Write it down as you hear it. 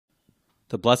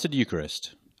The Blessed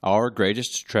Eucharist, Our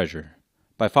Greatest Treasure,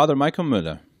 by Father Michael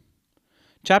Müller.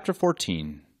 Chapter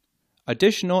 14.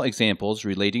 Additional Examples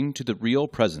Relating to the Real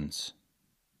Presence.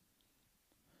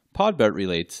 Podbert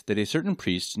relates that a certain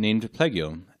priest named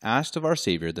Plegio asked of our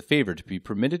Savior the favor to be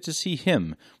permitted to see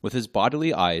him with his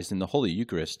bodily eyes in the Holy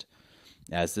Eucharist.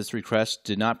 As this request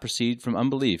did not proceed from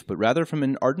unbelief, but rather from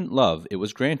an ardent love, it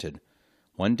was granted.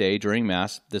 One day during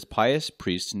Mass, this pious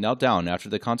priest knelt down after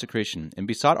the consecration and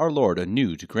besought our Lord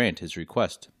anew to grant his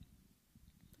request.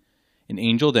 An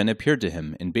angel then appeared to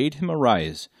him and bade him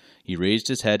arise. He raised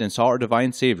his head and saw our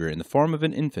divine Savior in the form of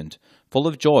an infant. Full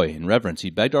of joy and reverence, he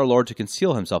begged our Lord to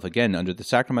conceal himself again under the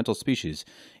sacramental species,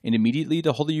 and immediately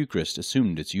the Holy Eucharist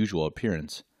assumed its usual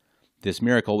appearance. This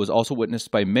miracle was also witnessed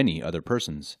by many other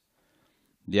persons.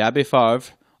 The Abbé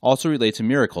Favre also relates a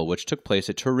miracle which took place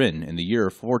at Turin in the year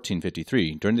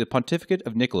 1453 during the pontificate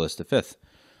of Nicholas V.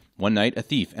 One night a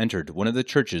thief entered one of the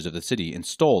churches of the city and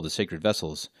stole the sacred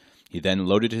vessels. He then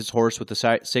loaded his horse with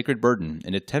the sacred burden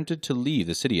and attempted to leave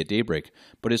the city at daybreak,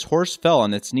 but his horse fell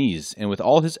on its knees, and with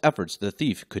all his efforts the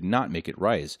thief could not make it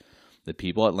rise. The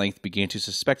people at length began to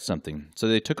suspect something, so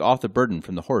they took off the burden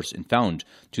from the horse and found,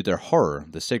 to their horror,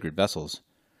 the sacred vessels.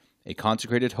 A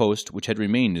consecrated host, which had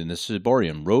remained in the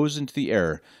ciborium, rose into the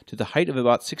air to the height of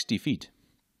about 60 feet.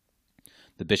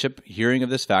 The bishop, hearing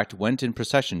of this fact, went in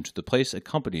procession to the place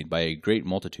accompanied by a great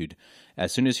multitude.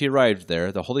 As soon as he arrived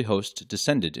there, the Holy Host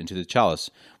descended into the chalice,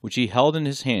 which he held in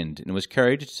his hand, and was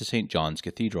carried to St. John's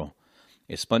Cathedral.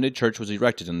 A splendid church was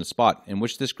erected on the spot in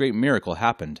which this great miracle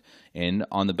happened, and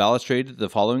on the balustrade the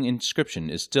following inscription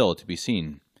is still to be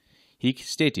seen: Hic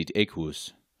stetit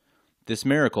equus. This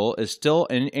miracle is still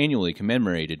annually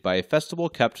commemorated by a festival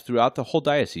kept throughout the whole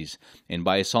diocese and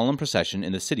by a solemn procession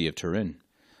in the city of Turin.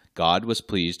 God was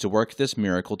pleased to work this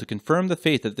miracle to confirm the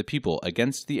faith of the people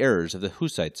against the errors of the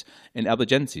Hussites and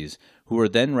Albigenses, who were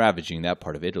then ravaging that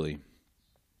part of Italy.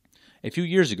 A few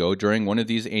years ago, during one of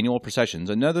these annual processions,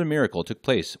 another miracle took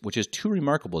place which is too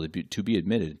remarkable to be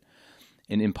admitted.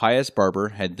 An impious barber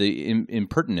had the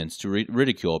impertinence to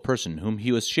ridicule a person whom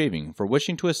he was shaving for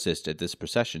wishing to assist at this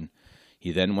procession.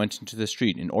 He then went into the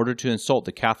street in order to insult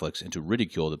the Catholics and to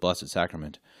ridicule the Blessed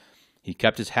Sacrament. He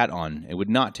kept his hat on and would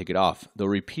not take it off, though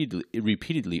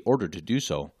repeatedly ordered to do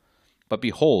so. But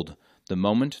behold, the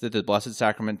moment that the Blessed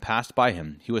Sacrament passed by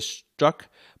him, he was struck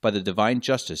by the divine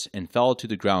justice and fell to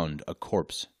the ground a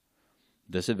corpse.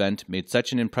 This event made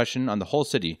such an impression on the whole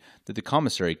city that the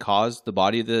commissary caused the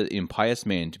body of the impious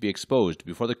man to be exposed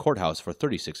before the courthouse for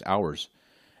 36 hours.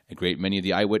 A great many of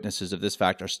the eyewitnesses of this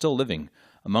fact are still living,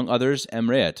 among others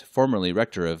Emmerich, formerly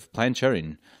rector of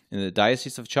Planchering in the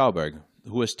Diocese of Chauberg,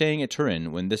 who was staying at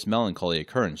Turin when this melancholy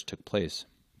occurrence took place.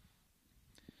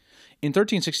 In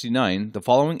 1369, the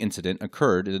following incident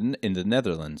occurred in the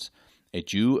Netherlands. A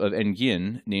Jew of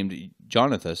Enghien named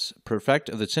Jonathas, prefect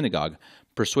of the synagogue,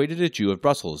 persuaded a Jew of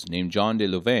Brussels named John de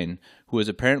Louvain, who was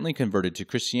apparently converted to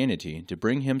Christianity, to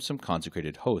bring him some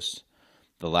consecrated hosts.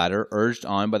 The latter, urged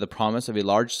on by the promise of a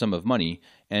large sum of money,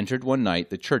 entered one night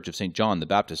the church of St. John the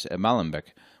Baptist at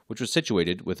Malembeck, which was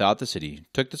situated without the city,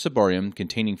 took the ciborium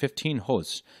containing 15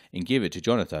 hosts, and gave it to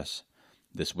Jonathas.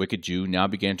 This wicked Jew now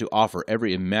began to offer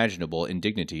every imaginable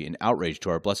indignity and outrage to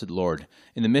our blessed Lord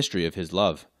in the mystery of his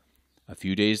love. A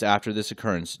few days after this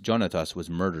occurrence, Jonathas was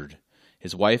murdered.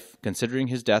 His wife, considering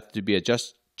his death to be a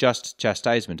just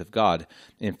chastisement of God,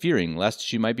 and fearing lest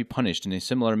she might be punished in a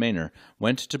similar manner,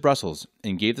 went to Brussels,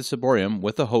 and gave the ciborium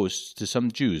with the hosts to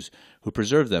some Jews, who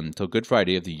preserved them till Good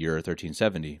Friday of the year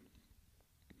 1370.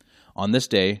 On this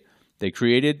day, they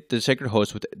treated the sacred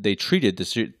hosts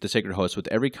with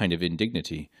every kind of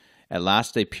indignity. At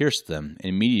last they pierced them, and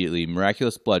immediately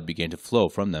miraculous blood began to flow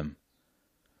from them.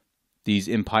 These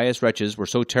impious wretches were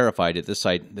so terrified at this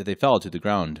sight that they fell to the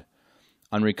ground.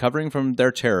 On recovering from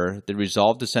their terror, they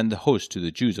resolved to send the host to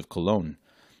the Jews of Cologne.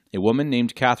 A woman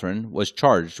named Catherine was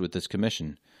charged with this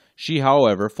commission. She,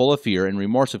 however, full of fear and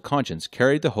remorse of conscience,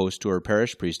 carried the host to her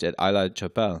parish priest at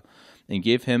Aix-la-Chapelle, and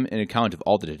gave him an account of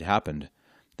all that had happened.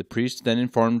 The priest then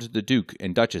informed the Duke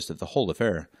and Duchess of the whole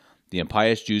affair. The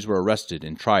impious Jews were arrested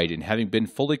and tried, and having been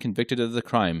fully convicted of the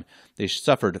crime, they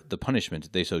suffered the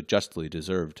punishment they so justly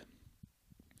deserved.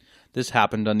 This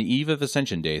happened on the eve of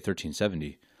Ascension Day,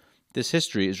 1370. This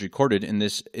history is recorded in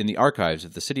the archives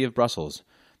of the city of Brussels.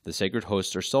 The sacred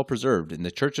hosts are still preserved in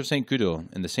the church of St. Guido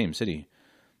in the same city.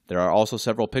 There are also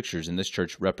several pictures in this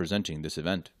church representing this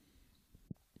event.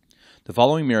 The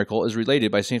following miracle is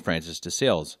related by St. Francis de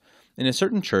Sales. In a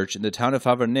certain church in the town of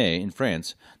Faverney in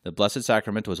France, the Blessed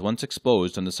Sacrament was once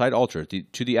exposed on the side altar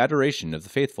to the adoration of the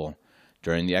faithful.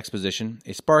 During the exposition,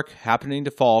 a spark happening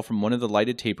to fall from one of the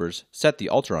lighted tapers set the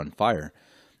altar on fire.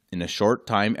 In a short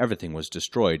time everything was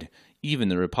destroyed. Even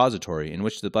the repository in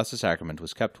which the Blessed Sacrament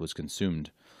was kept was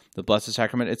consumed. The Blessed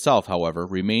Sacrament itself, however,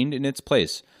 remained in its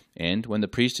place, and when the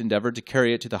priest endeavored to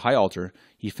carry it to the high altar,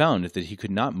 he found that he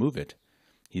could not move it.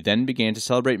 He then began to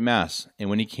celebrate Mass, and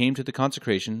when he came to the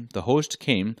consecration, the host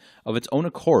came of its own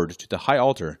accord to the high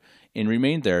altar, and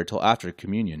remained there till after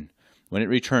communion, when it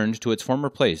returned to its former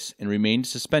place, and remained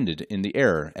suspended in the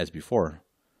air as before.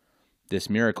 This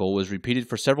miracle was repeated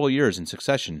for several years in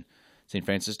succession. St.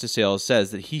 Francis de Sales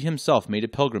says that he himself made a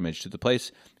pilgrimage to the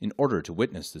place in order to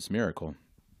witness this miracle.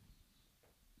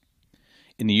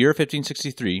 In the year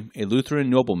 1563, a Lutheran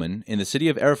nobleman in the city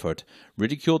of Erfurt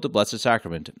ridiculed the Blessed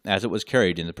Sacrament as it was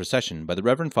carried in the procession by the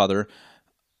Reverend Father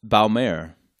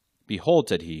Baumeyer. "Behold,"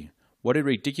 said he, "what a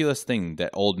ridiculous thing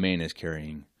that old man is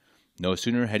carrying." No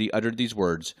sooner had he uttered these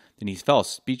words than he fell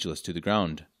speechless to the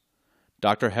ground.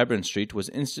 Dr. Hebrenstreet was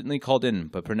instantly called in,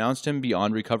 but pronounced him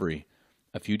beyond recovery.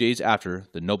 A few days after,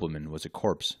 the nobleman was a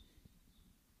corpse.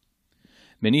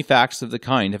 Many facts of the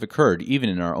kind have occurred even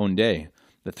in our own day.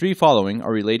 The three following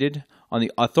are related on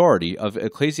the authority of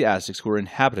ecclesiastics who were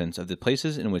inhabitants of the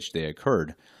places in which they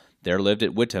occurred. There lived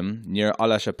at Wittem, near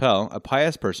Aix-la-Chapelle, a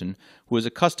pious person who was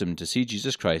accustomed to see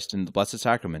Jesus Christ in the Blessed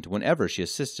Sacrament whenever she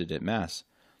assisted at Mass.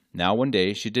 Now one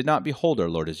day she did not behold our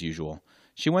Lord as usual.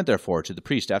 She went therefore to the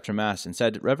priest after Mass and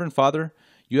said, "Reverend Father,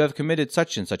 you have committed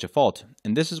such and such a fault,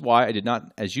 and this is why I did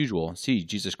not, as usual, see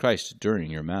Jesus Christ during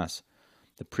your Mass."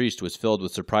 The priest was filled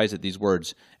with surprise at these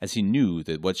words, as he knew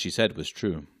that what she said was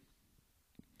true.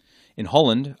 In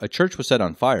Holland, a church was set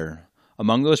on fire.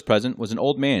 Among those present was an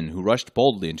old man who rushed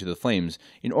boldly into the flames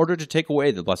in order to take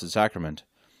away the Blessed Sacrament.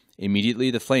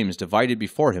 Immediately the flames divided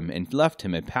before him and left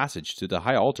him a passage to the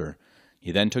high altar.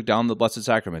 He then took down the Blessed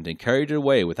Sacrament and carried it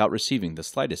away without receiving the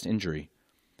slightest injury.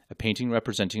 A painting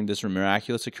representing this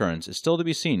miraculous occurrence is still to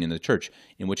be seen in the church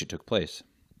in which it took place.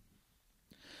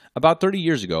 About 30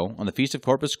 years ago, on the feast of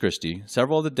Corpus Christi,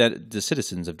 several of the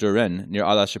citizens of Duren, near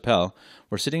Aix-la-Chapelle,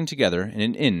 were sitting together in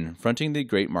an inn fronting the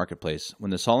great marketplace,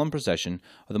 when the solemn procession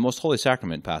of the Most Holy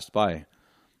Sacrament passed by.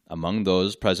 Among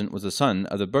those present was the son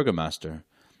of the burgomaster.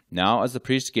 Now, as the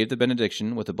priest gave the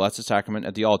benediction with the Blessed Sacrament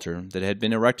at the altar that had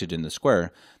been erected in the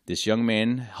square, this young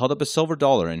man held up a silver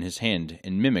dollar in his hand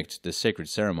and mimicked this sacred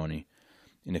ceremony.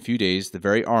 In a few days, the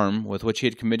very arm with which he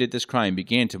had committed this crime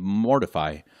began to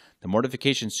mortify. The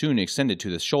mortification soon extended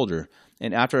to the shoulder,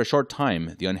 and after a short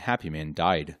time the unhappy man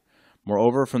died.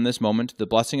 Moreover, from this moment the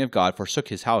blessing of God forsook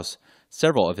his house.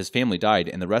 Several of his family died,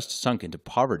 and the rest sunk into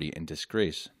poverty and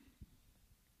disgrace.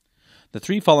 The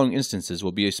three following instances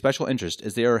will be of special interest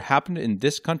as they are happened in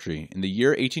this country. In the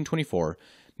year 1824,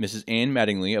 Mrs. Anne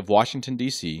Mattingly of Washington,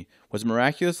 D.C., was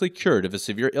miraculously cured of a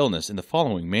severe illness in the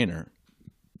following manner.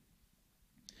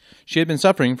 She had been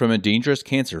suffering from a dangerous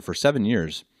cancer for 7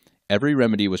 years. Every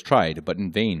remedy was tried, but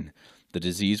in vain. The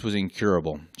disease was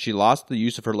incurable. She lost the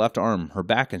use of her left arm, her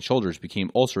back and shoulders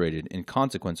became ulcerated in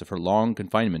consequence of her long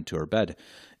confinement to her bed,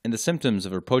 and the symptoms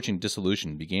of approaching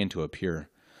dissolution began to appear.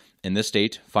 In this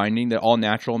state, finding that all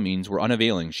natural means were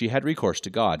unavailing, she had recourse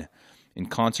to God. In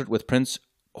concert with Prince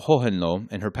Hohenlohe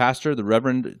and her pastor, the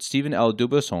Reverend Stephen L.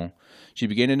 Dubuisson, she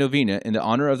began a novena in the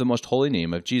honor of the most holy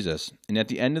name of Jesus, and at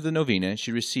the end of the novena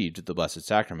she received the Blessed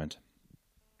Sacrament.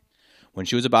 When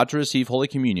she was about to receive Holy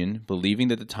Communion, believing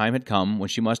that the time had come when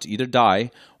she must either die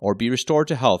or be restored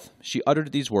to health, she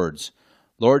uttered these words,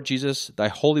 "Lord Jesus, thy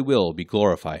holy will be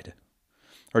glorified."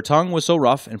 Her tongue was so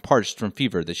rough and parched from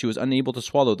fever that she was unable to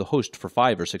swallow the host for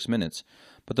 5 or 6 minutes,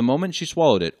 but the moment she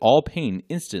swallowed it, all pain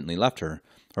instantly left her.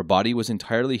 Her body was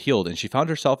entirely healed, and she found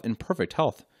herself in perfect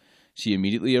health. She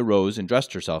immediately arose and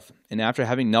dressed herself, and after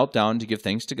having knelt down to give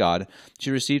thanks to God,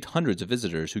 she received hundreds of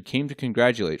visitors who came to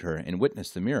congratulate her and witness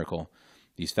the miracle.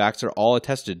 These facts are all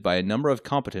attested by a number of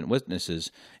competent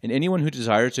witnesses, and anyone who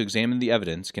desires to examine the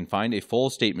evidence can find a full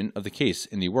statement of the case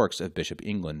in the works of Bishop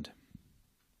England.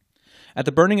 At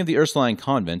the burning of the Ursuline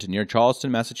convent near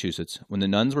Charleston, Massachusetts, when the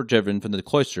nuns were driven from the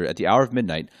cloister at the hour of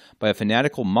midnight by a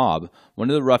fanatical mob, one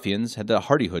of the ruffians had the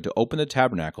hardihood to open the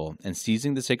tabernacle, and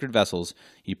seizing the sacred vessels,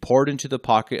 he poured into the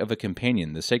pocket of a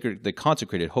companion the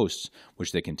consecrated hosts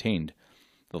which they contained.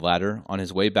 The latter, on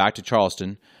his way back to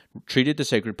Charleston, treated the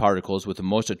sacred particles with the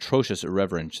most atrocious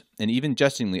irreverence, and even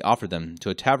jestingly offered them to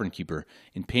a tavern keeper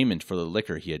in payment for the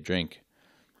liquor he had drank.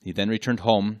 He then returned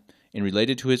home, and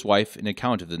related to his wife an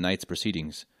account of the night's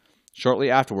proceedings. Shortly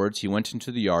afterwards he went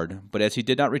into the yard, but as he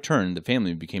did not return, the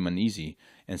family became uneasy,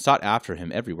 and sought after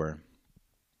him everywhere.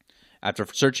 After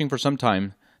searching for some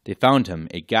time, they found him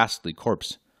a ghastly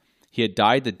corpse. He had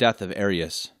died the death of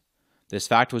Arius. This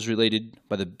fact was related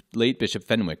by the late Bishop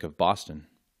Fenwick of Boston.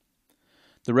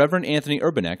 The Reverend Anthony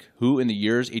Urbanek, who in the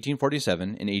years 1847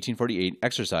 and 1848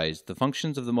 exercised the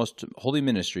functions of the most holy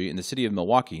ministry in the city of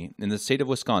Milwaukee in the state of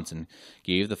Wisconsin,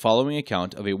 gave the following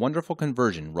account of a wonderful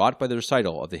conversion wrought by the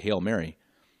recital of the Hail Mary.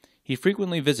 He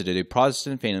frequently visited a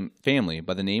Protestant family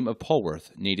by the name of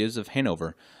Polwarth, natives of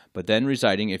Hanover, but then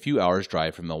residing a few hours'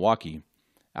 drive from Milwaukee.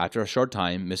 After a short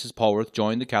time, Mrs. Polwarth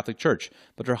joined the Catholic Church,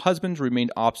 but her husband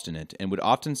remained obstinate and would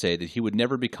often say that he would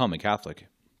never become a Catholic.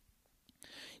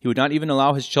 He would not even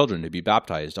allow his children to be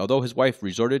baptized, although his wife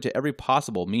resorted to every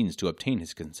possible means to obtain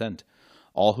his consent.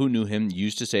 All who knew him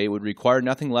used to say it would require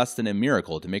nothing less than a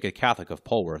miracle to make a Catholic of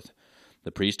Polwarth.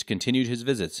 The priest continued his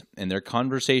visits, and their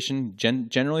conversation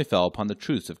generally fell upon the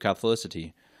truths of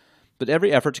Catholicity. But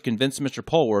every effort to convince Mr.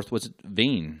 Polwarth was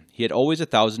vain. He had always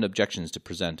 1,000 objections to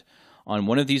present. On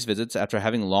one of these visits, after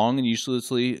having long and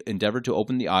uselessly endeavored to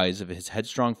open the eyes of his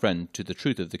headstrong friend to the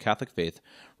truth of the Catholic faith,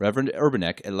 Reverend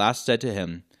Urbanek at last said to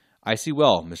him, "I see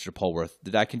well, Mr. Polwarth,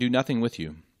 that I can do nothing with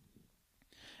you."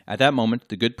 At that moment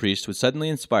the good priest was suddenly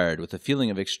inspired with a feeling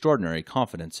of extraordinary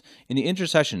confidence in the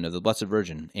intercession of the Blessed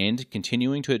Virgin, and,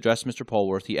 continuing to address Mr.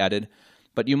 Polwarth, he added,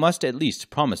 "But you must at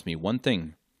least promise me one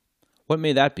thing." "What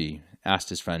may that be?" asked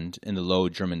his friend in the low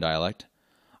German dialect.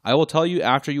 "I will tell you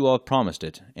after you have promised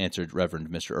it," answered Reverend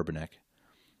Mr. Urbanek.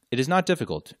 "It is not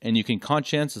difficult, and you can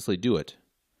conscientiously do it."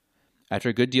 After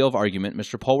a good deal of argument,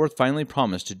 Mr. Polwarth finally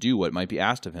promised to do what might be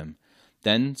asked of him.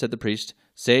 "Then," said the priest,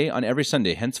 "say on every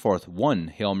Sunday henceforth one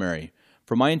Hail Mary,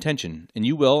 for my intention, and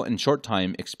you will in short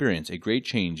time experience a great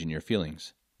change in your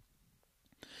feelings."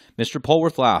 Mr.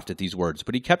 Polwarth laughed at these words,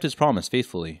 but he kept his promise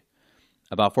faithfully.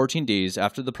 About 14 days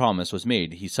after the promise was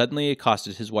made, he suddenly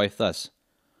accosted his wife thus,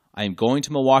 "I am going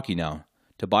to Milwaukee now,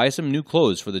 to buy some new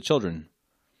clothes for the children."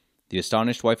 The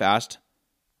astonished wife asked,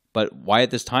 "But why at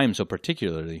this time so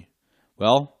particularly?"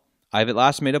 "Well, I have at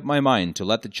last made up my mind to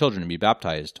let the children be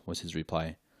baptized," was his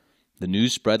reply. The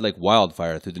news spread like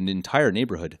wildfire through the entire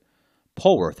neighborhood.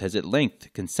 "Polwarth has at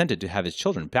length consented to have his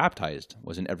children baptized,"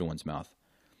 was in everyone's mouth.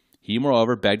 He,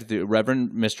 moreover, begged the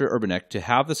Reverend Mr. Urbanek to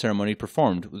have the ceremony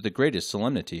performed with the greatest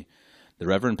solemnity. The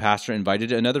Reverend Pastor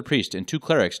invited another priest and 2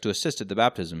 clerics to assist at the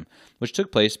baptism, which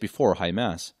took place before High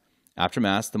Mass. After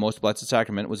Mass, the Most Blessed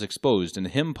Sacrament was exposed, and the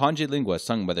hymn Pange Lingua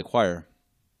sung by the choir.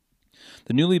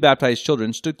 The newly baptized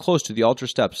children stood close to the altar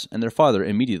steps, and their father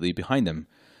immediately behind them.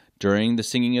 During the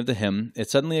singing of the hymn,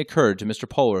 it suddenly occurred to Mr.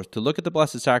 Polwarth to look at the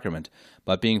Blessed Sacrament,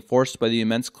 but being forced by the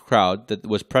immense crowd that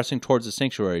was pressing towards the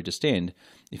sanctuary to stand,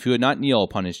 if he would not kneel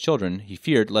upon his children, he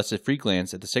feared lest a free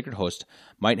glance at the sacred host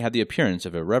might have the appearance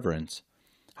of irreverence.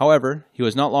 However, he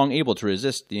was not long able to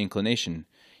resist the inclination.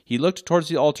 He looked towards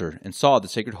the altar and saw the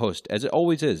sacred host, as it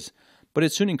always is, but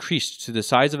it soon increased to the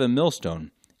size of a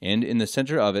millstone, and in the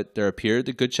center of it there appeared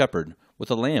the Good Shepherd, with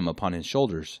a lamb upon his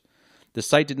shoulders. The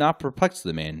sight did not perplex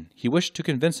the man. He wished to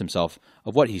convince himself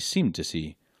of what he seemed to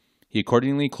see. He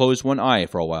accordingly closed one eye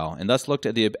for a while, and thus looked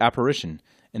at the apparition,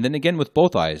 and then again with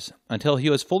both eyes, until he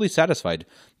was fully satisfied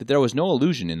that there was no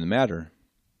illusion in the matter.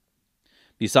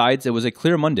 Besides, it was a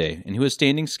clear Monday, and he was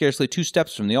standing scarcely 2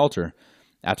 steps from the altar.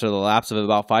 After the lapse of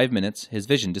about 5 minutes, his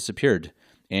vision disappeared,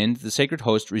 and the sacred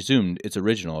host resumed its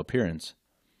original appearance.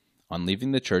 On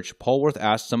leaving the church, Polwarth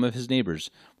asked some of his neighbors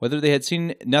whether they had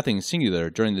seen nothing singular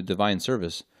during the divine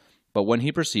service, but when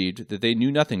he perceived that they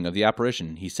knew nothing of the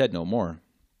apparition, he said no more.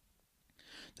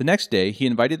 The next day he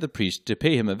invited the priest to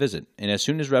pay him a visit, and as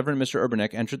soon as Reverend Mr.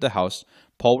 Urbanek entered the house,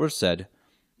 Polwarth said,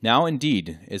 "Now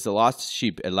indeed is the lost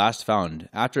sheep at last found,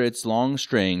 after its long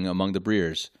straying among the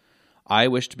briers. I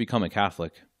wish to become a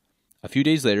Catholic." A few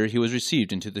days later he was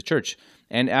received into the church,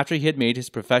 and after he had made his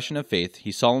profession of faith,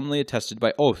 he solemnly attested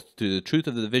by oath to the truth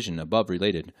of the vision above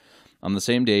related. On the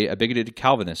same day a bigoted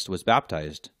Calvinist was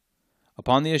baptized.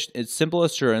 Upon the simple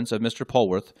assurance of Mr.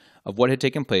 Polwarth of what had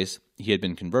taken place, he had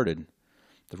been converted.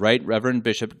 The Right Reverend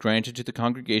Bishop granted to the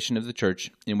congregation of the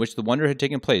church in which the wonder had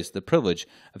taken place the privilege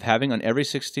of having on every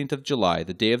 16th of July,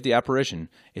 the day of the apparition,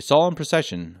 a solemn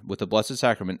procession with the Blessed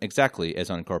Sacrament exactly as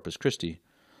on Corpus Christi.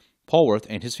 Polwarth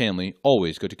and his family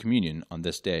always go to communion on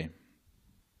this day.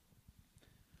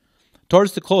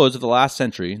 Towards the close of the last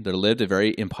century, there lived a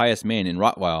very impious man in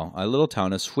Rottweil, a little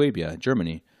town of Swabia,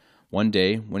 Germany. One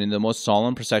day, when in the most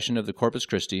solemn procession of the Corpus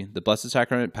Christi, the Blessed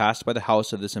Sacrament passed by the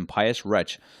house of this impious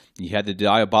wretch, he had the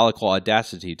diabolical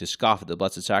audacity to scoff at the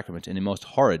Blessed Sacrament in a most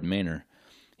horrid manner.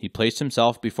 He placed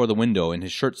himself before the window in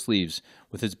his shirt sleeves,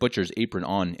 with his butcher's apron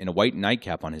on, and a white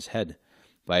nightcap on his head.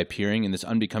 By appearing in this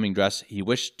unbecoming dress, he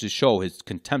wished to show his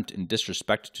contempt and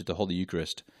disrespect to the Holy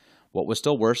Eucharist. What was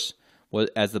still worse, was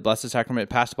as the Blessed Sacrament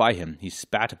passed by him, he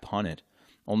spat upon it.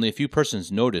 Only a few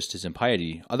persons noticed his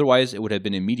impiety, otherwise it would have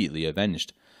been immediately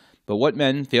avenged. But what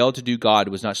men failed to do, God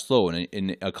was not slow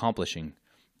in accomplishing.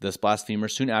 This blasphemer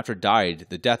soon after died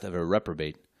the death of a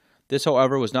reprobate. This,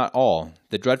 however, was not all.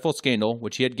 The dreadful scandal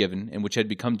which he had given, and which had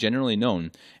become generally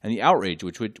known, and the outrage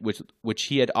which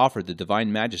he had offered the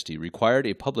divine majesty, required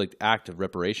a public act of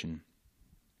reparation.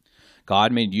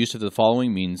 God made use of the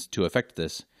following means to effect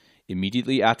this.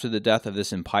 Immediately after the death of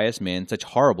this impious man, such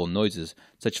horrible noises,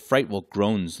 such frightful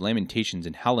groans, lamentations,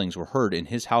 and howlings were heard in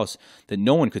his house that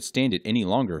no one could stand it any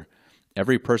longer.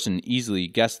 Every person easily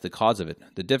guessed the cause of it.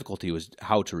 The difficulty was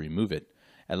how to remove it.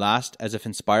 At last, as if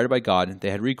inspired by God,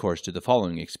 they had recourse to the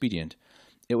following expedient.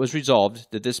 It was resolved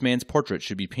that this man's portrait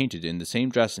should be painted in the same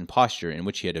dress and posture in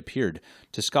which he had appeared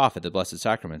to scoff at the Blessed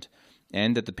Sacrament,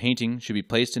 and that the painting should be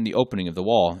placed in the opening of the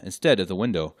wall instead of the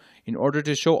window, in order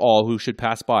to show all who should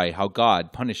pass by how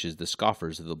God punishes the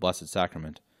scoffers of the Blessed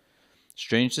Sacrament.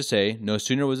 Strange to say, no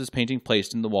sooner was this painting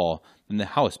placed in the wall than the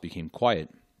house became quiet.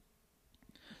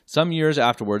 Some years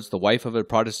afterwards, the wife of a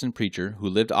Protestant preacher who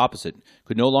lived opposite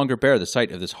could no longer bear the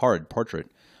sight of this horrid portrait.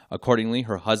 Accordingly,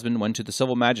 her husband went to the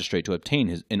civil magistrate to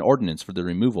obtain an ordinance for the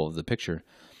removal of the picture.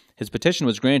 His petition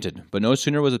was granted, but no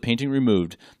sooner was the painting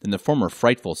removed than the former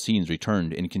frightful scenes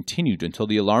returned, and continued until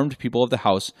the alarmed people of the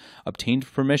house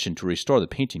obtained permission to restore the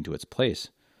painting to its place.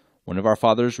 One of our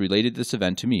fathers related this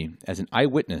event to me as an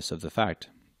eyewitness of the fact.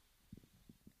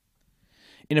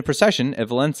 In a procession at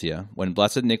Valencia, when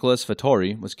Blessed Nicholas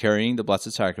Fattori was carrying the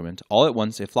Blessed Sacrament, all at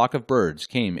once a flock of birds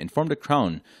came and formed a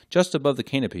crown just above the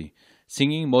canopy,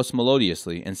 singing most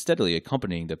melodiously and steadily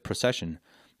accompanying the procession,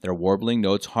 their warbling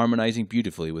notes harmonizing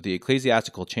beautifully with the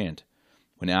ecclesiastical chant.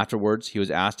 When afterwards he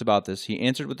was asked about this, he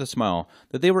answered with a smile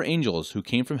that they were angels who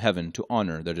came from heaven to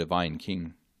honor their divine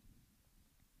King.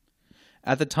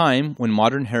 At the time when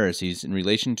modern heresies in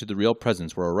relation to the real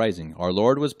presence were arising, our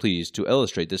Lord was pleased to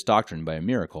illustrate this doctrine by a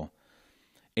miracle.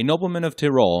 A nobleman of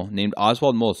Tyrol, named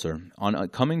Oswald Molzer, on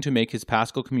coming to make his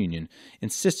Paschal Communion,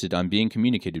 insisted on being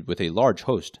communicated with a large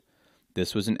host.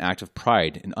 This was an act of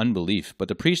pride and unbelief, but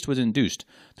the priest was induced,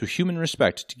 through human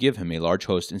respect, to give him a large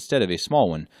host instead of a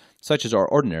small one, such as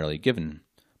are ordinarily given.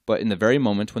 But in the very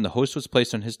moment when the host was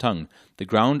placed on his tongue, the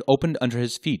ground opened under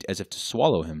his feet as if to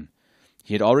swallow him.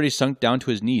 He had already sunk down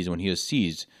to his knees when he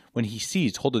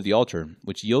seized hold of the altar,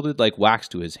 which yielded like wax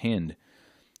to his hand.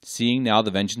 Seeing now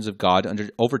the vengeance of God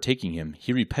overtaking him,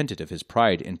 he repented of his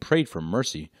pride and prayed for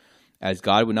mercy. As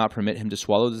God would not permit him to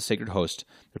swallow the sacred host,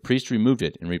 the priest removed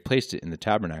it and replaced it in the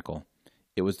tabernacle.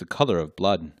 It was the color of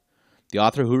blood. The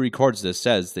author who records this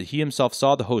says that he himself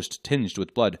saw the host tinged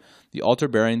with blood, the altar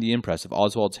bearing the impress of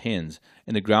Oswald's hands,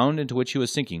 and the ground into which he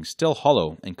was sinking still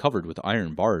hollow and covered with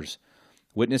iron bars.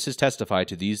 Witnesses testify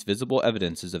to these visible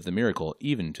evidences of the miracle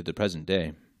even to the present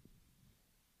day.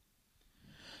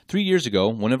 3 years ago,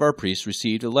 one of our priests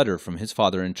received a letter from his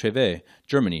father in Treves,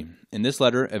 Germany. In this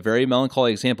letter, a very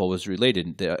melancholy example was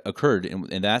related that occurred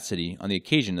in that city on the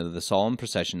occasion of the solemn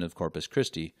procession of Corpus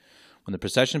Christi. When the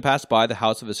procession passed by the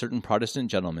house of a certain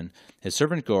Protestant gentleman, his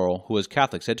servant girl, who was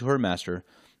Catholic, said to her master,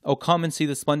 "Oh, come and see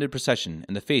the splendid procession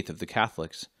and the faith of the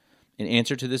Catholics." In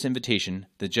answer to this invitation,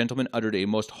 the gentleman uttered a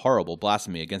most horrible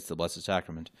blasphemy against the Blessed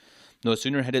Sacrament. No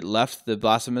sooner had it left the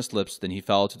blasphemous lips than he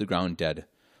fell to the ground dead.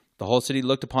 The whole city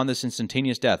looked upon this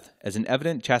instantaneous death as an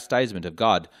evident chastisement of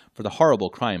God for the horrible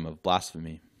crime of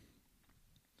blasphemy.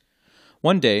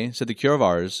 One day, said the cure of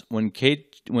ours, when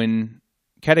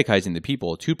catechizing the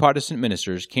people, 2 Protestant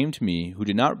ministers came to me who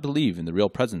did not believe in the real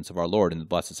presence of our Lord in the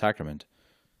Blessed Sacrament.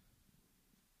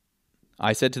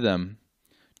 I said to them,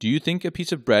 "Do you think a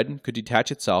piece of bread could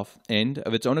detach itself and,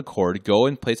 of its own accord, go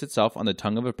and place itself on the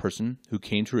tongue of a person who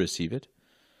came to receive it?"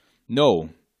 "No,"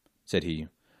 said he.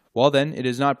 "Well, then, it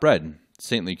is not bread." The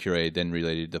saintly cure then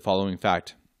related the following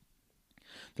fact.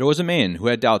 There was a man who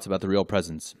had doubts about the real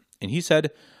presence, and he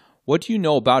said, "What do you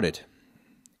know about it?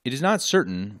 It is not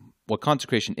certain what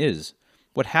consecration is,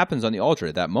 what happens on the altar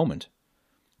at that moment."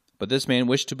 But this man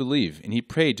wished to believe, and he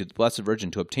prayed to the Blessed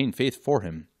Virgin to obtain faith for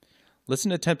him.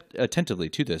 Listen attentively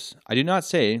to this. I do not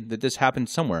say that this happened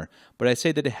somewhere, but I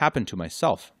say that it happened to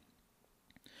myself.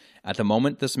 At the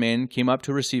moment this man came up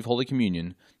to receive Holy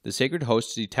Communion, the sacred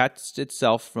host detached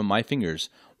itself from my fingers,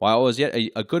 while it was yet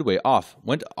a good way off,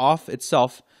 went off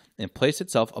itself, and placed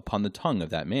itself upon the tongue of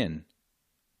that man.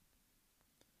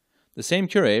 The same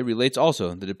cure relates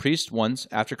also that a priest once,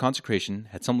 after consecration,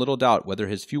 had some little doubt whether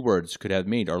his few words could have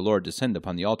made our Lord descend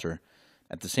upon the altar.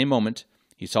 At the same moment,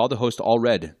 he saw the host all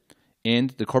red,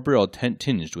 and the corporeal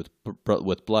tinged with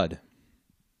blood.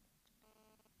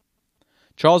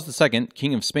 Charles II,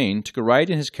 King of Spain, took a ride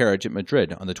in his carriage at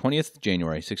Madrid on the 20th of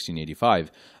January,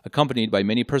 1685, accompanied by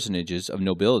many personages of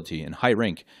nobility and high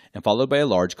rank, and followed by a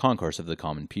large concourse of the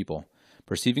common people.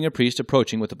 Perceiving a priest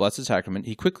approaching with the Blessed Sacrament,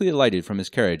 he quickly alighted from his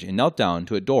carriage and knelt down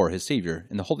to adore his Saviour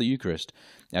in the Holy Eucharist,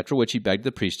 after which he begged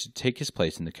the priest to take his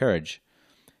place in the carriage.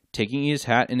 Taking his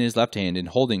hat in his left hand and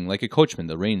holding like a coachman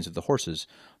the reins of the horses,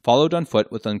 followed on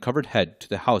foot with uncovered head to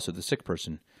the house of the sick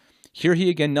person. Here he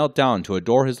again knelt down to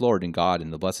adore his Lord and God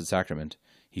in the Blessed Sacrament.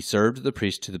 He served the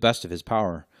priest to the best of his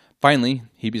power. Finally,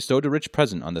 he bestowed a rich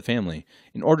present on the family,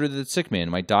 in order that the sick man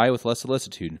might die with less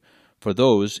solicitude for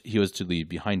those he was to leave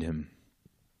behind him.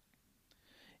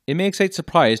 It may excite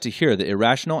surprise to hear that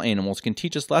irrational animals can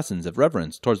teach us lessons of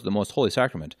reverence towards the Most Holy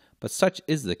Sacrament, but such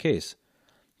is the case.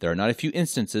 There are not a few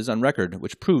instances on record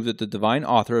which prove that the divine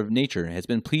author of nature has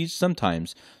been pleased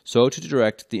sometimes so to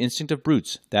direct the instinct of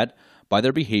brutes that, by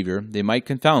their behavior, they might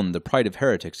confound the pride of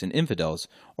heretics and infidels,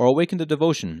 or awaken the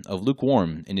devotion of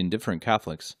lukewarm and indifferent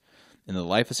Catholics. In the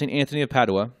life of St. Anthony of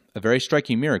Padua, a very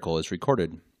striking miracle is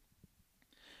recorded.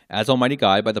 As Almighty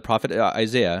God, by the prophet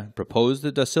Isaiah, proposed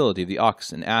the docility of the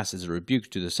ox and ass as a rebuke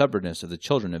to the stubbornness of the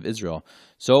children of Israel,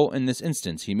 so in this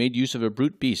instance he made use of a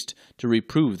brute beast to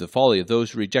reprove the folly of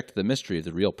those who rejected the mystery of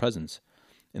the real presence.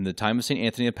 In the time of St.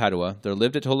 Anthony of Padua, there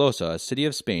lived at Tolosa, a city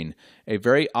of Spain, a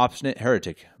very obstinate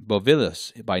heretic,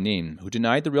 Bovilus by name, who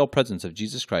denied the real presence of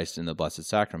Jesus Christ in the Blessed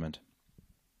Sacrament.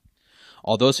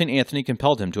 Although St. Anthony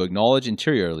compelled him to acknowledge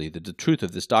interiorly the truth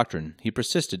of this doctrine, he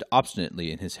persisted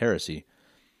obstinately in his heresy.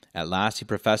 At last he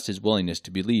professed his willingness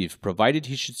to believe, provided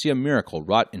he should see a miracle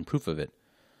wrought in proof of it.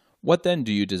 "What then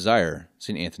do you desire?"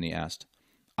 St. Anthony asked.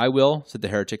 "I will," said the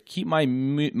heretic, "keep my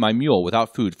mule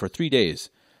without food for 3 days.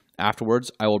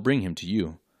 Afterwards I will bring him to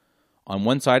you. On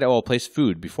one side I will place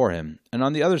food before him, and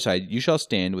on the other side you shall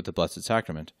stand with the Blessed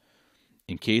Sacrament.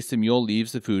 In case the mule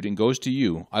leaves the food and goes to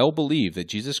you, I will believe that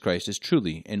Jesus Christ is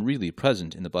truly and really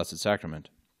present in the Blessed Sacrament."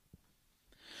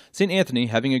 St. Anthony,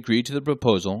 having agreed to the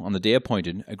proposal, on the day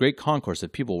appointed, a great concourse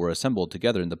of people were assembled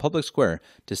together in the public square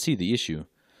to see the issue.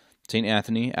 St.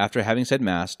 Anthony, after having said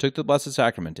Mass, took the Blessed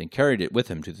Sacrament and carried it with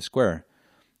him to the square.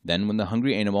 Then, when the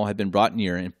hungry animal had been brought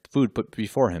near and food put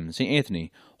before him, St.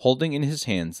 Anthony, holding in his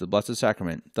hands the Blessed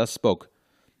Sacrament, thus spoke,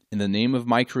 "In the name of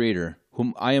my Creator,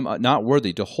 whom I am not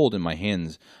worthy to hold in my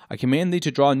hands, I command thee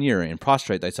to draw near and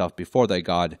prostrate thyself before thy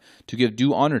God, to give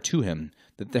due honor to him,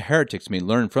 that the heretics may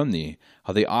learn from thee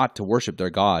how they ought to worship their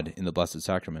God in the Blessed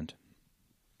Sacrament."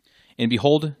 And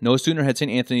behold, no sooner had St.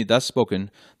 Anthony thus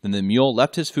spoken than the mule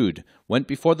left his food, went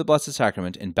before the Blessed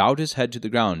Sacrament, and bowed his head to the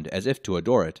ground as if to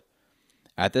adore it.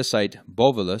 At this sight,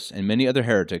 Bovilus and many other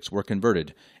heretics were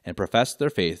converted and professed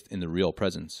their faith in the real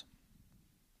presence.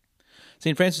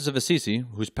 St. Francis of Assisi,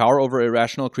 whose power over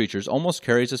irrational creatures almost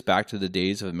carries us back to the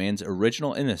days of man's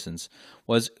original innocence,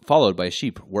 was followed by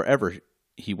sheep wherever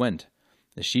he went.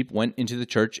 The sheep went into the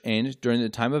church and, during the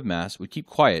time of Mass, would keep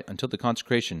quiet until the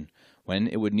consecration, when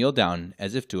it would kneel down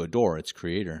as if to adore its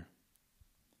Creator.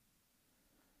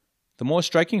 The most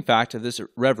striking fact of this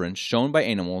reverence shown by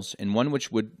animals, and one which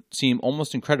would seem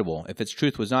almost incredible if its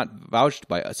truth was not vouched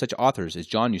by such authors as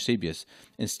John Eusebius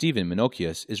and Stephen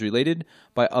Menochius, is related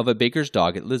of a baker's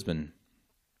dog at Lisbon.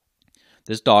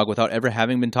 This dog, without ever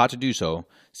having been taught to do so,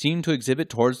 seemed to exhibit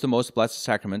towards the Most Blessed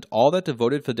Sacrament all that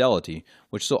devoted fidelity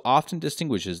which so often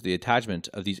distinguishes the attachment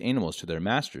of these animals to their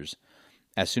masters.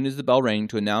 As soon as the bell rang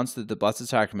to announce that the Blessed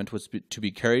Sacrament was to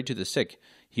be carried to the sick,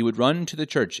 he would run to the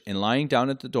church, and lying down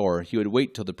at the door, he would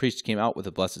wait till the priest came out with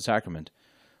the Blessed Sacrament,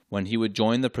 when he would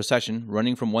join the procession,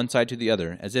 running from one side to the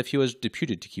other, as if he was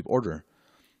deputed to keep order.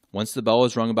 Once the bell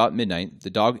was rung about midnight, the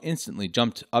dog instantly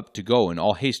jumped up to go in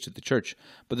all haste to the church,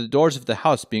 but the doors of the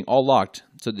house being all locked,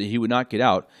 so that he would not get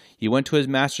out, he went to his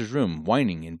master's room,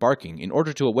 whining and barking, in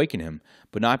order to awaken him,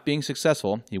 but not being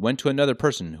successful, he went to another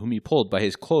person, whom he pulled by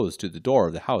his clothes to the door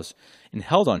of the house, and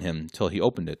held on him till he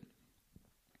opened it.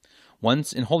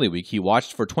 Once, in Holy Week, he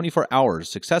watched for 24 hours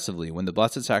successively when the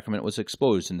Blessed Sacrament was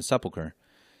exposed in the sepulchre.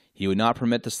 He would not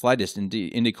permit the slightest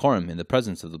indecorum in the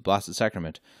presence of the Blessed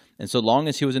Sacrament, and so long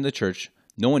as he was in the church,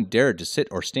 no one dared to sit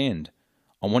or stand.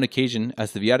 On one occasion,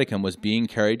 as the viaticum was being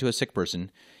carried to a sick person,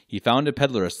 he found a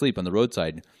peddler asleep on the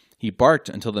roadside. He barked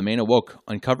until the man awoke,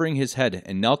 uncovering his head,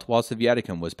 and knelt whilst the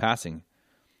viaticum was passing.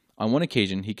 On one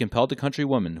occasion, he compelled a country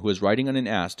woman who was riding on an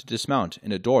ass to dismount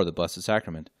and adore the Blessed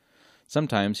Sacrament.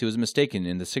 Sometimes he was mistaken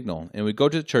in the signal, and would go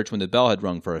to the church when the bell had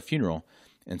rung for a funeral.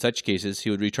 In such cases, he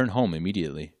would return home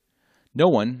immediately. No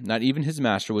one, not even his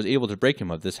master, was able to break him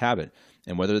of this habit,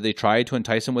 and whether they tried to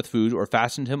entice him with food or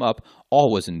fastened him up, all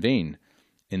was in vain.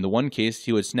 In the one case,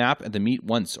 he would snap at the meat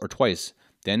once or twice,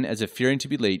 then, as if fearing to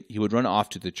be late, he would run off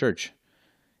to the church.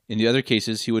 In the other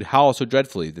cases, he would howl so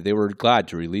dreadfully that they were glad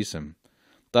to release him.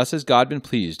 Thus has God been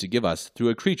pleased to give us, through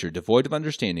a creature devoid of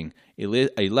understanding, a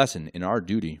lesson in our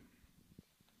duty.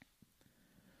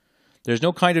 There is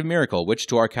no kind of miracle which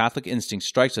to our Catholic instinct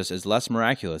strikes us as less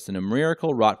miraculous than a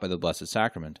miracle wrought by the Blessed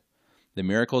Sacrament. The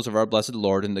miracles of our blessed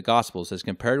Lord in the Gospels, as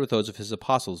compared with those of his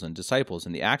apostles and disciples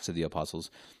in the Acts of the Apostles,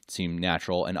 seem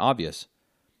natural and obvious.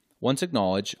 Once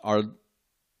acknowledge our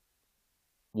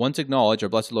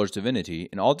blessed Lord's divinity,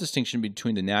 and all distinction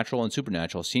between the natural and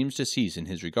supernatural seems to cease in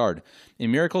his regard,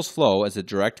 and miracles flow as a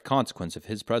direct consequence of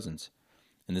his presence.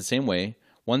 In the same way,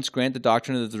 once grant the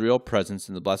doctrine of the real presence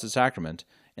in the Blessed Sacrament,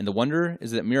 and the wonder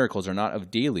is that miracles are not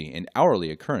of daily and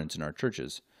hourly occurrence in our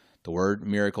churches. The word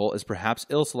miracle is perhaps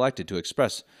ill-selected to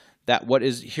express that what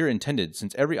is here intended,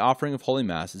 since every offering of Holy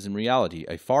Mass is in reality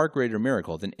a far greater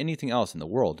miracle than anything else in the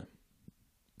world.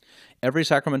 Every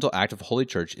sacramental act of Holy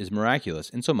Church is miraculous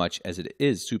insomuch as it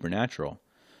is supernatural.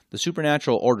 The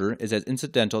supernatural order is as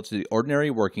incidental to the ordinary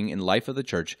working and life of the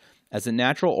Church as the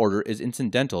natural order is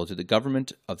incidental to the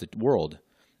government of the world.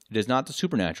 It is not the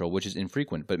supernatural which is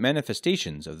infrequent, but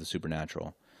manifestations of the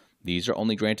supernatural. These are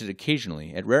only granted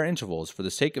occasionally, at rare intervals, for the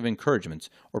sake of encouragements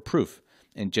or proof,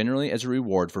 and generally as a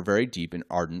reward for very deep and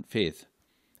ardent faith.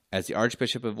 As the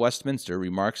Archbishop of Westminster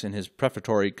remarks in his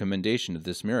prefatory commendation of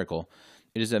this miracle,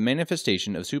 it is a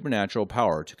manifestation of supernatural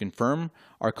power to confirm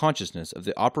our consciousness of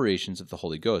the operations of the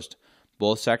Holy Ghost,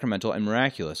 both sacramental and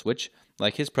miraculous, which,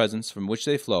 like his presence from which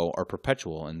they flow, are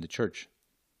perpetual in the Church.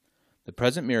 The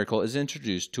present miracle is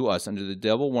introduced to us under the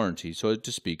double warranty, so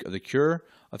to speak, of the cure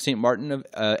of St. Martin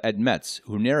at Metz,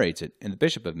 who narrates it, and the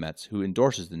Bishop of Metz, who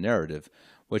endorses the narrative,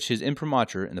 which is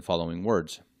imprimatur in the following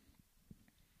words.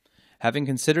 Having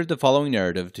considered the following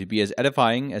narrative to be as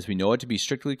edifying as we know it to be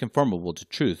strictly conformable to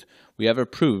truth, we have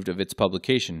approved of its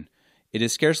publication. It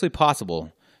is scarcely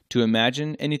possible to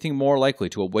imagine anything more likely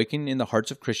to awaken in the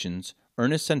hearts of Christians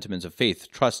earnest sentiments of faith,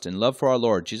 trust, and love for our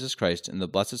Lord Jesus Christ and the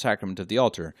Blessed Sacrament of the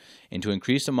altar, and to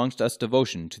increase amongst us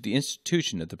devotion to the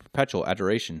institution of the perpetual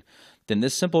adoration, than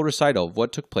this simple recital of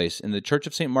what took place in the Church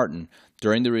of St. Martin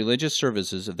during the religious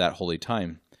services of that holy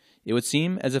time. It would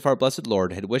seem as if our blessed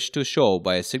Lord had wished to show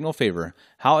by a signal favor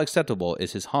how acceptable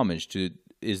is this homage to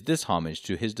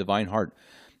his divine heart,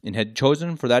 and had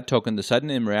chosen for that token the sudden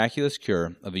and miraculous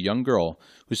cure of a young girl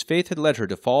whose faith had led her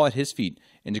to fall at his feet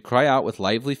and to cry out with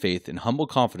lively faith and humble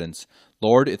confidence,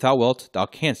 "Lord, if thou wilt, thou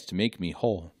canst make me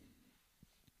whole."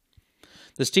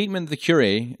 The statement of the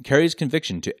cure carries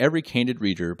conviction to every candid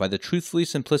reader by the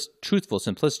truthful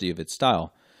simplicity of its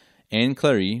style. Anne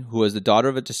Clary, who was the daughter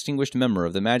of a distinguished member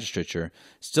of the magistrature,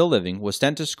 still living, was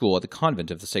sent to school at the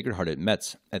convent of the Sacred Heart at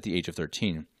Metz at the age of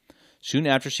 13. Soon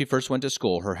after she first went to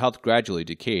school, her health gradually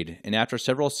decayed, and after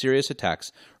several serious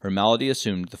attacks, her malady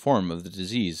assumed the form of the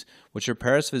disease, which her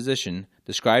Paris physician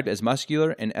described as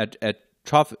muscular and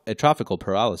atrophical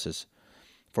paralysis.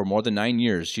 For more than 9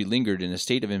 years, she lingered in a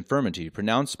state of infirmity,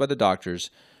 pronounced by one doctor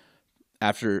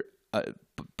after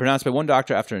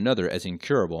another as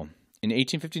incurable. In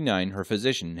 1859, her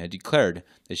physician had declared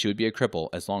that she would be a cripple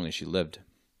as long as she lived.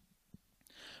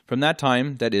 From that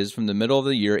time, that is, from the middle of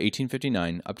the year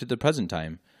 1859 up to the present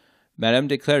time, Madame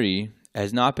de Clary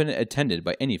has not been attended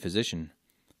by any physician.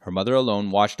 Her mother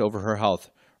alone watched over her health.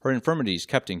 Her infirmities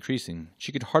kept increasing.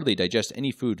 She could hardly digest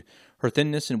any food. Her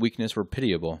thinness and weakness were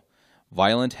pitiable.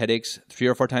 Violent headaches 3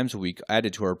 or 4 times a week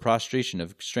added to her prostration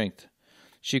of strength.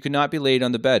 She could not be laid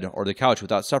on the bed or the couch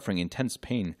without suffering intense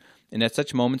pain, and at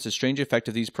such moments a strange effect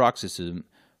of these paroxysms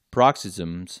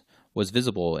was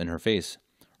visible in her face.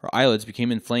 Her eyelids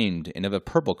became inflamed and of a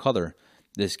purple color.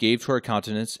 This gave to her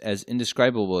countenance as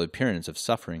indescribable appearance of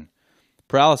suffering.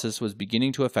 Paralysis was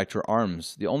beginning to affect her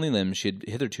arms, the only limbs she had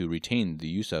hitherto retained the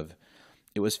use of.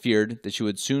 It was feared that she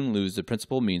would soon lose the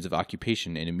principal means of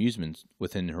occupation and amusement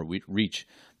within her reach,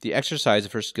 the exercise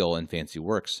of her skill in fancy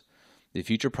works. The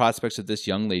future prospects of this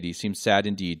young lady seemed sad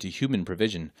indeed to human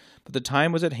provision, but the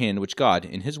time was at hand which God,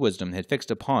 in his wisdom, had fixed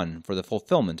upon for the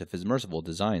fulfillment of his merciful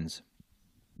designs.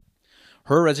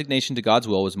 Her resignation to God's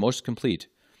will was most complete.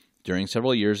 During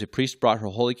several years, a priest brought her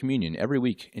Holy Communion every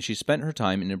week, and she spent her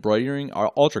time in embroidering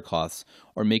altar cloths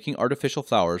or making artificial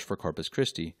flowers for Corpus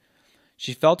Christi.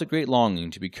 She felt a great longing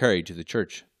to be carried to the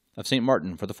Church of St.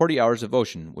 Martin for the 40 hours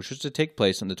devotion, which was to take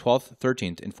place on the 12th,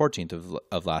 13th, and 14th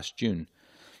of last June.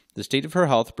 The state of her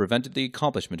health prevented the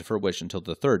accomplishment of her wish until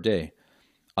the 3rd day.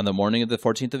 On the morning of the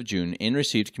 14th of June, Anne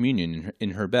received communion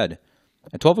in her bed.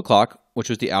 At 12 o'clock, which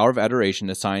was the hour of adoration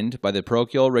assigned by the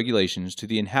parochial regulations to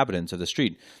the inhabitants of the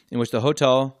street in which the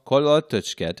Hotel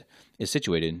Kolotushket is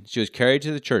situated, she was carried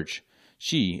to the church.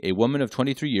 She, a woman of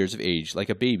 23 years of age, like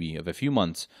a baby of a few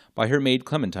months, by her maid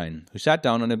Clementine, who sat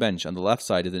down on a bench on the left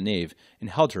side of the nave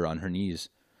and held her on her knees.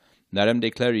 Madame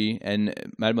de Clary and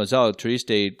Mademoiselle Therese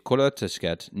de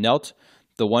Kolotushket knelt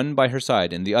the one by her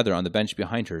side and the other on the bench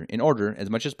behind her, in order, as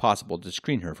much as possible, to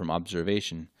screen her from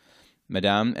observation.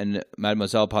 Madame and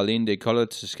Mademoiselle Pauline de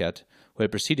Colotesquet, who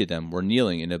had preceded them, were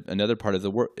kneeling in another part of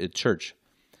the church.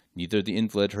 Neither the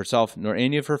invalid herself nor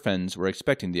any of her friends were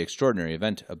expecting the extraordinary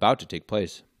event about to take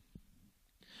place.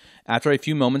 After a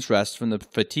few moments' rest from the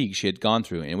fatigue she had gone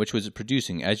through, and which was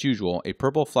producing, as usual, a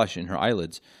purple flush in her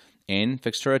eyelids, Anne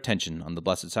fixed her attention on the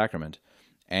Blessed Sacrament,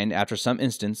 and after some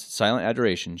instants' silent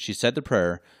adoration, she said the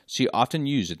prayer she often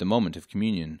used at the moment of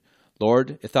communion,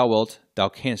 "Lord, if thou wilt, thou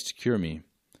canst cure me."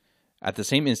 At the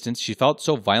same instant she felt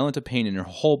so violent a pain in her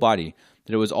whole body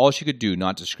that it was all she could do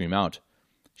not to scream out.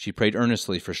 She prayed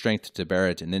earnestly for strength to bear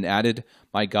it, and then added,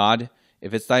 "My God,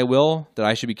 if it's thy will that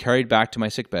I should be carried back to my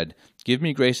sickbed, give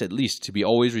me grace at least to be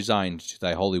always resigned to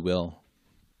thy holy will."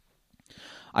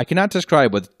 I cannot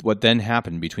describe what then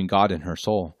happened between God and her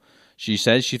soul. She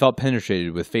says she felt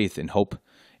penetrated with faith and hope,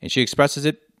 and she expresses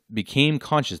it, became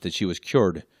conscious that she was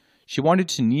cured. She wanted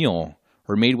to kneel.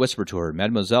 Her maid whispered to her,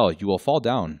 "Mademoiselle, you will fall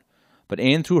down." But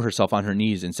Anne threw herself on her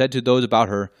knees and said to those about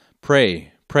her,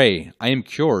 "Pray, pray, I am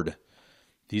cured."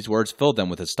 These words filled them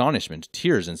with astonishment.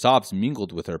 Tears and sobs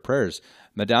mingled with her prayers.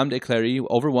 Madame de Clary,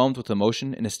 overwhelmed with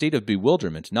emotion, in a state of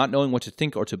bewilderment, not knowing what to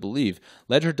think or to believe,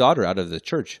 led her daughter out of the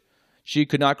church. She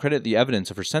could not credit the evidence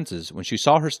of her senses when she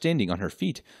saw her standing on her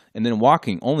feet, and then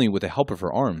walking only with the help of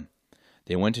her arm.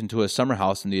 They went into a summer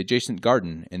house in the adjacent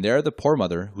garden, and there the poor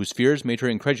mother, whose fears made her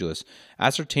incredulous,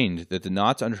 ascertained that the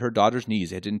knots under her daughter's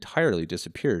knees had entirely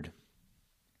disappeared.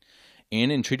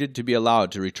 Anne entreated to be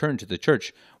allowed to return to the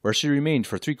church, where she remained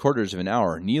for 3/4 of an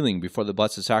hour, kneeling before the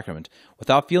Blessed Sacrament,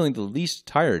 without feeling the least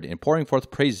tired, and pouring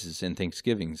forth praises and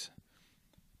thanksgivings.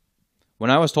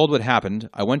 When I was told what happened,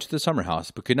 I went to the summer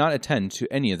house, but could not attend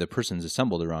to any of the persons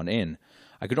assembled around Anne.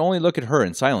 I could only look at her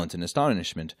in silence and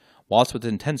astonishment, whilst with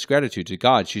intense gratitude to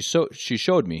God she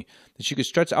showed me that she could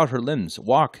stretch out her limbs,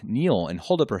 walk, kneel, and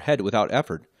hold up her head without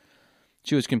effort.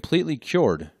 She was completely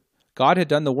cured. God had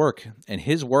done the work, and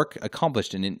his work,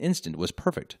 accomplished in an instant, was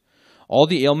perfect. All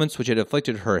the ailments which had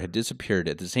afflicted her had disappeared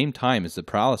at the same time as the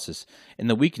paralysis, and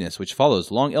the weakness which follows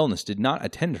long illness did not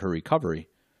attend her recovery.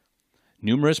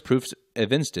 Numerous proofs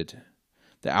evinced it.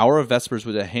 The hour of vespers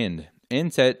was at hand.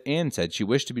 Anne said she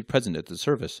wished to be present at the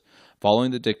service,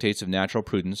 following the dictates of natural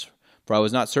prudence, for I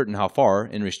was not certain how far,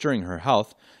 in restoring her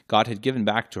health, God had given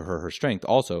back to her strength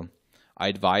also. I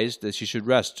advised that she should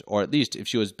rest, or at least, if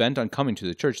she was bent on coming to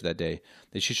the church that day,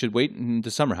 that she should wait in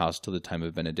the summer house till the time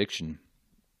of benediction.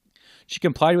 She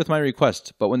complied with my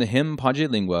request, but when the hymn Pange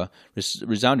Lingua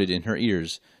resounded in her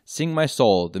ears, "Sing, my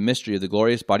soul, the mystery of the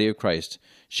glorious body of Christ,"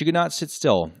 she could not sit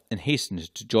still, and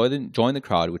hastened to join the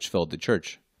crowd which filled the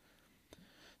church.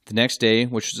 The next day,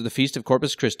 which was the feast of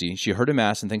Corpus Christi, she heard a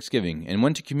mass and thanksgiving, and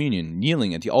went to communion,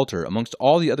 kneeling at the altar amongst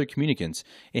all the other communicants,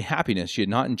 a happiness she had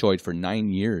not enjoyed for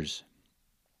 9 years.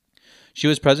 She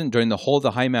was present during the whole of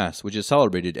the High Mass, which is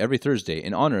celebrated every Thursday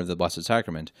in honor of the Blessed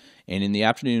Sacrament, and in the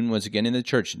afternoon was again in the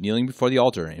church, kneeling before the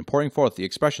altar and pouring forth the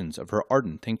expressions of her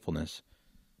ardent thankfulness.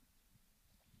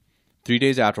 3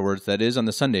 days afterwards, that is, on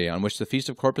the Sunday on which the feast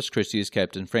of Corpus Christi is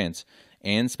kept in France,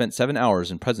 Anne spent 7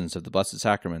 hours in presence of the Blessed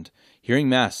Sacrament, hearing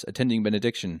Mass, attending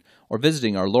benediction, or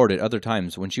visiting our Lord at other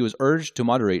times when she was urged to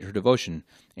moderate her devotion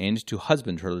and to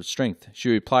husband her strength. She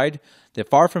replied that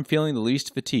far from feeling the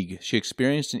least fatigue, she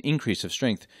experienced an increase of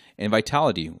strength and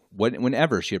vitality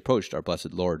whenever she approached our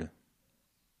Blessed Lord.